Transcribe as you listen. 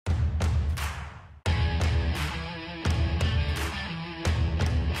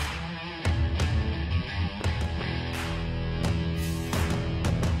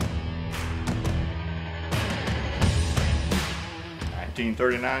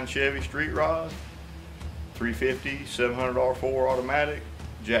1939 Chevy Streetrod, 350, $700 4 automatic,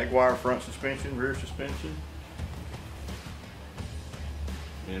 Jaguar front suspension, rear suspension.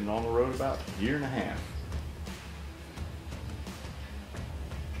 Been on the road about a year and a half.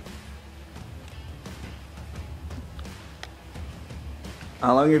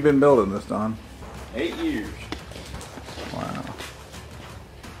 How long have you been building this, Don? 8 years. Wow.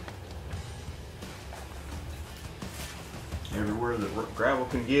 Everywhere that gravel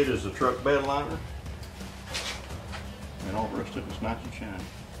can get is a truck bed liner. And all the rest of it's nice and shiny.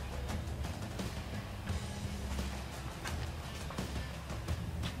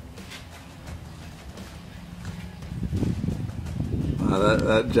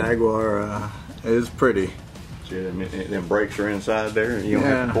 That Jaguar is pretty. See, them brakes are inside there, and you don't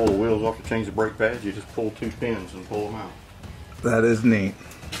have to pull the wheels off to change the brake pads. You just pull 2 pins and pull them out. That is neat.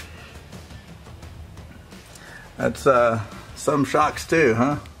 That's some shocks too,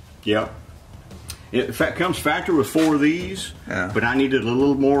 huh? Yep. It comes factory with 4 of these, but I needed a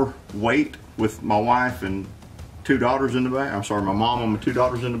little more weight with my wife and 2 daughters in the back. I'm sorry, my mom and my 2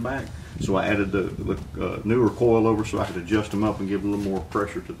 daughters in the back. So I added the newer coil over so I could adjust them up and give a little more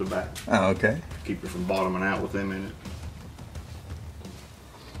pressure to the back. Oh, okay. Keep it from bottoming out with them in it.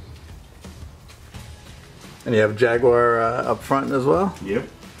 And you have Jaguar up front as well? Yep.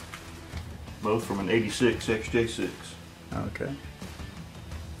 Both from an 86 XJ6. Okay.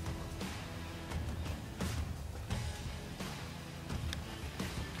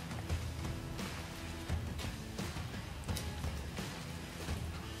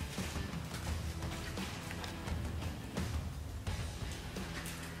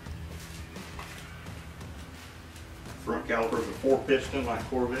 Front calipers are 4 piston like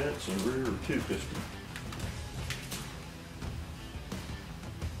Corvettes, and rear are 2 piston.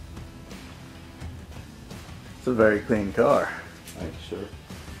 It's a very clean car. Thank you, sir.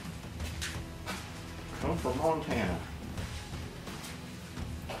 Come from Montana.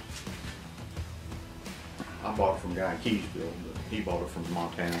 I bought it from a guy in Keysville, but he bought it from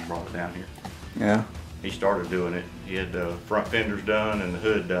Montana and brought it down here. Yeah. He started doing it. He had the front fenders done and the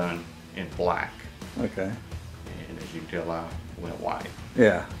hood done in black. Okay. And as you can tell, I went white.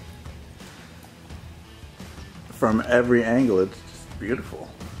 Yeah. From every angle, it's just beautiful.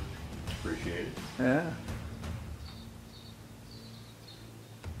 Appreciate it. Yeah.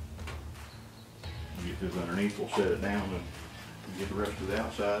 Get this underneath, we'll set it down and get the rest of the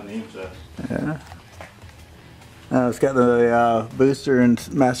outside and the inside. Yeah. It's got the booster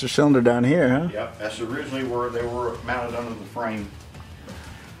and master cylinder down here, huh? Yep, that's originally where they were mounted under the frame.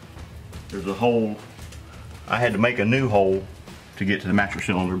 There's a hole. I had to make a new hole to get to the master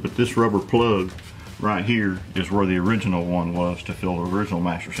cylinder, but this rubber plug right here is where the original one was to fill the original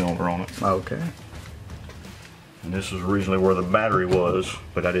master cylinder on it. Okay. And this is originally where the battery was,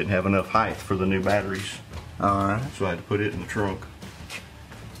 but I didn't have enough height for the new batteries. Alright. So I had to put it in the trunk.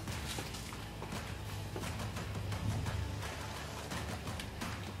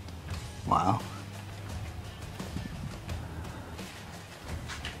 Wow.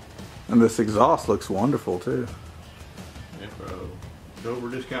 And this exhaust looks wonderful too. Yep, Dover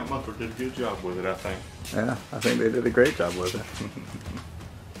Discount Muffler did a good job with it, I think. Yeah, I think they did a great job with it.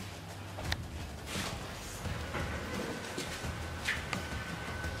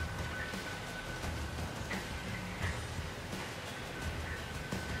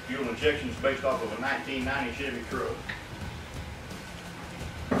 Fuel injection is based off of a 1990 Chevy truck.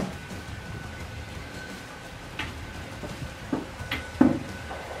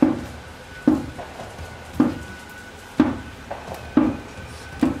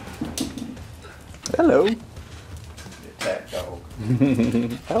 Hello. Attack dog.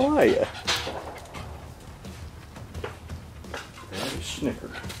 How are you? That is Snicker.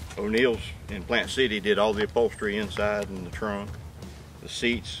 O'Neill's in Plant City did all the upholstery inside and the trunk. The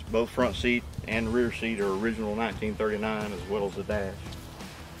seats, both front seat and rear seat, are original 1939 as well as the dash.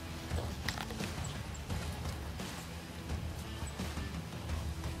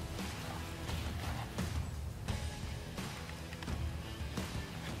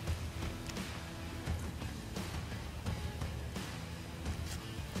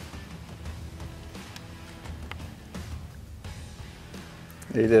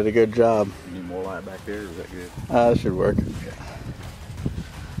 You did a good job. Need more light back there, or is that good? That should work. Yeah.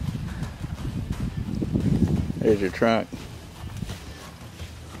 There's your trunk.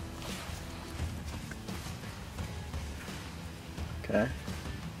 Okay.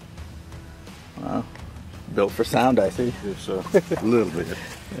 Wow. Built for sound, I see. It's a little bit.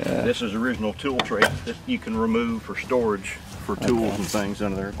 Yeah. This is original tool tray that you can remove for storage for tools and things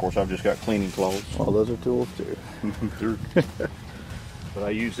under there. Of course, I've just got cleaning clothes. Well, those are tools too. But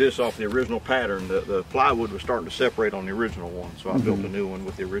I used this off the original pattern. The plywood was starting to separate on the original one, so I built a new one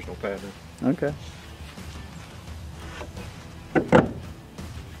with the original pattern. Okay.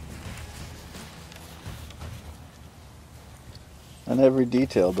 And every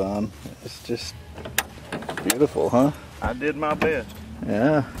detail, Don. It's just beautiful, huh? I did my best.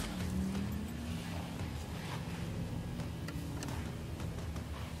 Yeah.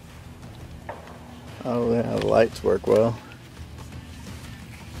 Oh yeah, the lights work well.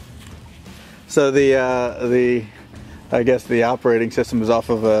 So I guess the operating system is off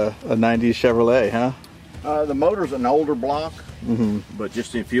of a 90s Chevrolet, huh? The motor's an older block, but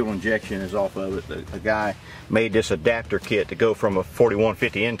just the fuel injection is off of it. The guy made this adapter kit to go from a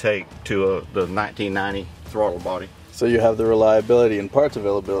 4150 intake to the 1990 throttle body. So you have the reliability and parts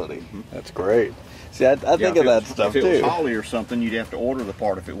availability. That's great. See, I think of that stuff too. If it was Holly or something, you'd have to order the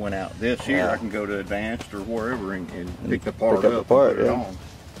part if it went out. This here, I can go to Advanced or wherever and pick the part up and put it on.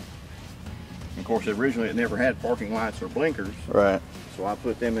 Of course, originally it never had parking lights or blinkers. Right. So I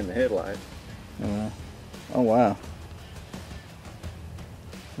put them in the headlights. Yeah. Oh wow.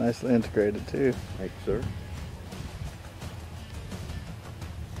 Nicely integrated too. Thank you, sir.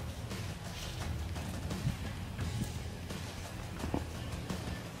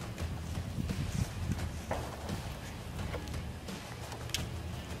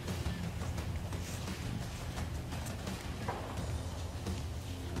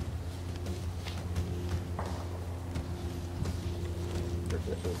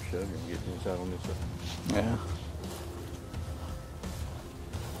 That's over shove and get inside on this side. Yeah.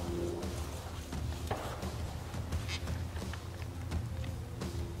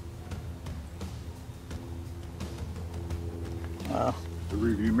 Wow. The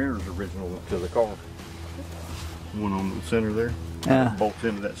rear view mirror is original to the car. One on the center there. Yeah. Bolts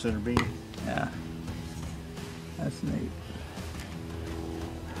into that center beam. Yeah. That's neat.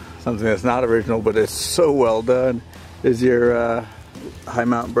 Something that's not original, but it's so well done, is your high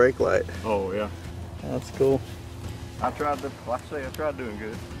mount brake light. Oh yeah. That's cool. I tried to, like I say, I tried doing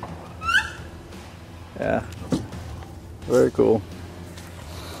good. Yeah. Very cool.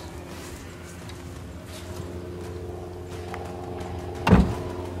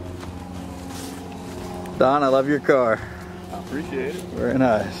 Don, I love your car. I appreciate it. Very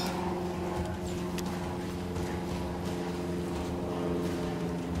nice.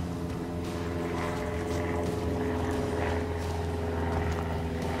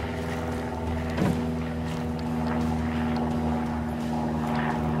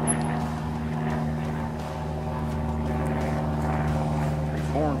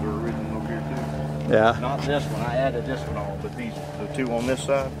 Horns are original over here too. Yeah. Not this one, I added this one on, but these, the two on this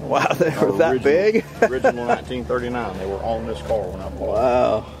side. Wow, they were that big? Original 1939, they were on this car when I bought it.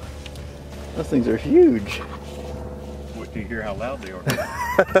 Wow. Those things are huge. Wait till you hear how loud they are.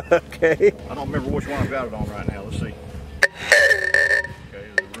 Okay. I don't remember which one I've got it on right now, let's see. Okay,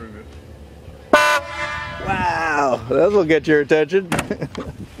 the Ruger. Wow, those will get your attention.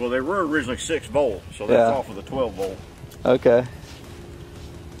 Well, they were originally 6 volt, so that's off of the 12 volt. Okay.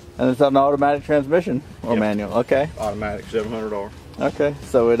 And it's an automatic transmission or manual. Okay. Automatic 700R. Okay.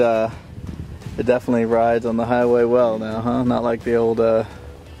 So it definitely rides on the highway well now, huh? Not like the old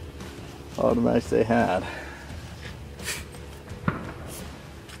automatics they had.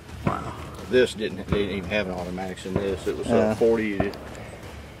 Wow. This they didn't even have an automatics in this. It was a 40.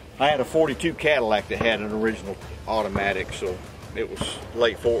 I had a 42 Cadillac that had an original automatic, so it was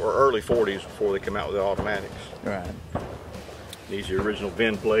early 40s before they came out with the automatics. Right. These are original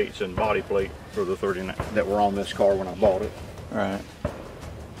VIN plates and body plate for the 39 that were on this car when I bought it. Right.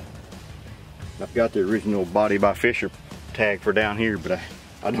 I've got the original Body by Fisher tag for down here, but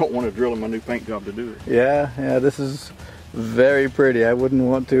I don't want to drill in my new paint job to do it. Yeah, this is very pretty. I wouldn't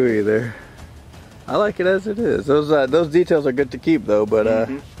want to either. I like it as it is. Those details are good to keep though, but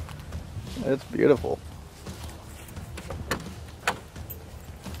it's beautiful.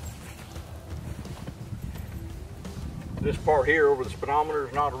 This part here over the speedometer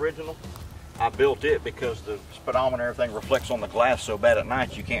is not original. I built it because the speedometer, everything reflects on the glass so bad at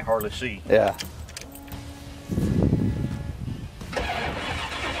night you can't hardly see. Yeah.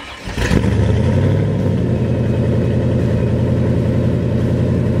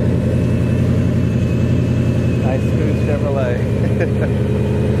 Nice smooth Chevrolet.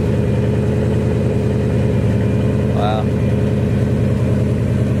 Wow.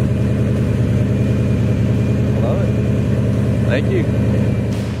 Love it. Thank you.